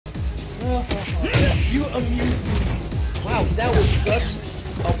You amused me. Wow, that was such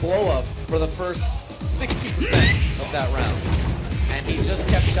a blow-up for the first 60% of that round. And he just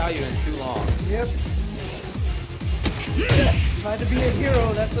kept Xiaoyu too long. Yep. Trying to be a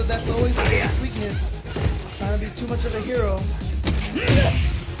hero, that's always the biggest weakness. Trying to be too much of a hero.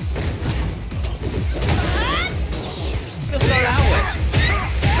 Gonna start out with.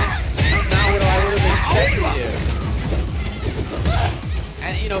 Now what do I would have expected you?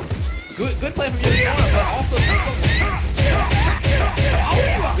 And you know, good play from you, but also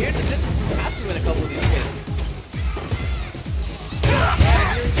weird magicians from Crossup in a couple of these cases.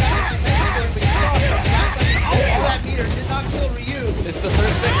 All that meter did not kill Ryu. It's the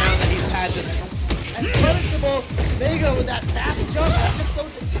third big round that he's had this. And punishable Vega with that fast jump. That's just so,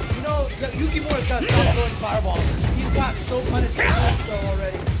 you know, Yukimura's got to stop throwing fireballs. He's got so punishable so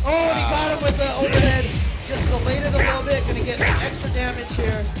already. Oh, and he got him with the overhead. Just delayed it a little bit. Gonna get extra damage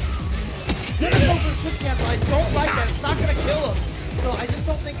here. Gonna go for the switch cancel. I don't like that. It's not gonna kill him. So I just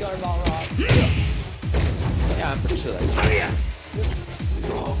don't think you're about Rob. Yeah, I'm pretty sure that's right.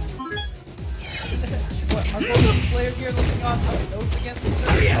 What, are both of these players here looking off how notes against each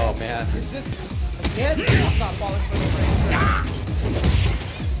other? Oh man. Is this again? It's not falling for the frames.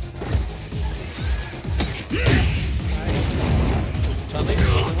 Chun-Li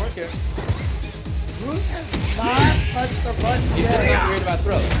doesn't work here. Bruce has not touched the button He's yet. just not worried about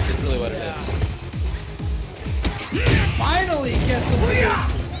throws. That's really what it is. Finally gets the win.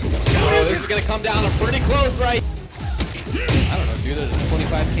 Oh, this is gonna come down pretty close, right? I don't know, dude. There's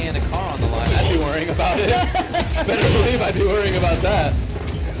 25K in a car on the line. I'd be worrying about it. Better believe I'd be worrying about that.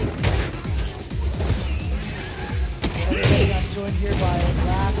 Everybody got joined here by a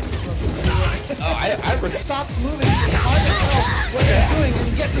laugh. Oh, I stops moving. It's hard to tell what they're doing, and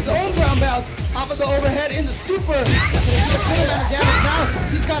he gets his own ground bounce off of the overhead into super. He's gonna put him out of damage now.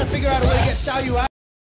 He's got to figure out a way to get Xiaoyu out.